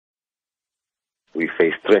We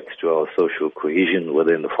face threats to our social cohesion,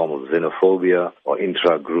 whether in the form of xenophobia or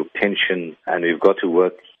intra-group tension, and we've got to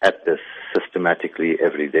work at this systematically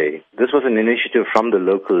every day. This was an initiative from the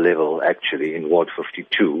local level, actually, in Ward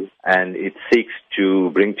 52, and it seeks to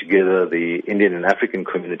bring together the Indian and African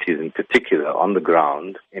communities in particular on the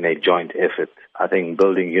ground in a joint effort. I think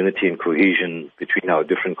building unity and cohesion between our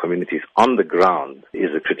different communities on the ground is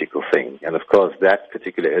a critical thing. And of course, that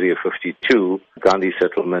particular area 52, Gandhi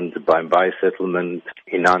Settlement, Bambai Settlement,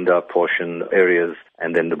 Inanda portion areas,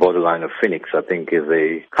 and then the borderline of Phoenix, I think, is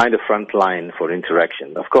a kind of front line for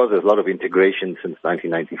interaction. Of course, there's a lot of integration since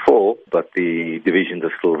 1994, but the divisions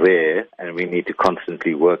are still there, and we need to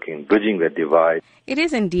constantly work in bridging that divide. It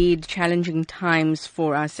is indeed challenging times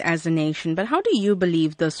for us as a nation, but how do you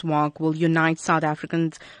believe this walk will unite South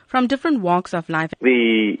Africans from different walks of life?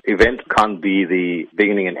 The event can't be the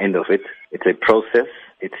beginning and end of it. It's a process.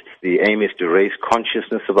 The aim is to raise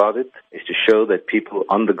consciousness about it, is to show that people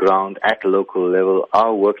on the ground at local level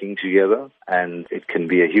are working together, and it can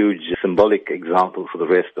be a huge symbolic example for the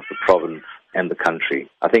rest of the province and the country.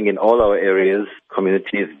 I think in all our areas,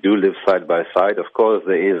 communities do live side by side. Of course,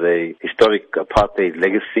 there is a historic apartheid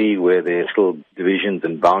legacy where there are still divisions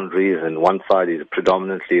and boundaries, and one side is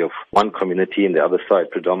predominantly of one community and the other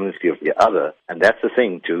side predominantly of the other. And that's the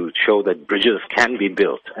thing, to show that bridges can be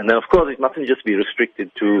built. And then, of course, it mustn't just be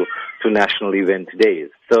restricted to national event days.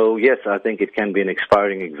 So, yes, I think it can be an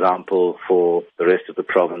inspiring example for the rest of the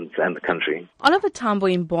province and the country. Oliver Tambo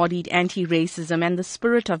embodied anti-racism and the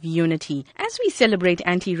spirit of unity. As we celebrate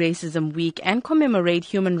Anti-Racism Week and commemorate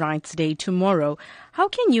Human Rights Day tomorrow, how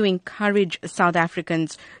can you encourage South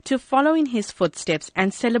Africans to follow in his footsteps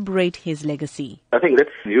and celebrate his legacy? I think let's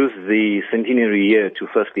use the centenary year to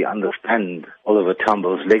firstly understand Oliver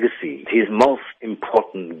Tambo's legacy. His most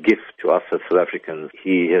important gift to us as South Africans,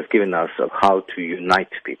 he has given us of how to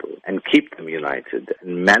unite people and keep them united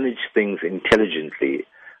and manage things intelligently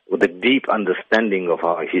with a deep understanding of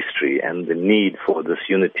our history and the need for this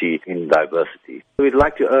unity in diversity. We'd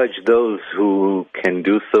like to urge those who can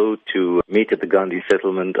do so to meet at the Gandhi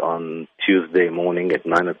Settlement on Tuesday morning at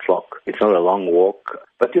 9 o'clock. It's not a long walk,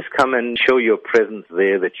 but just come and show your presence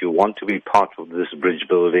there, that you want to be part of this bridge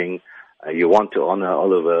building. You want to honor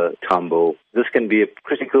Oliver Tambo. This can be a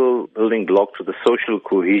critical building block to the social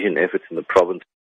cohesion efforts in the province.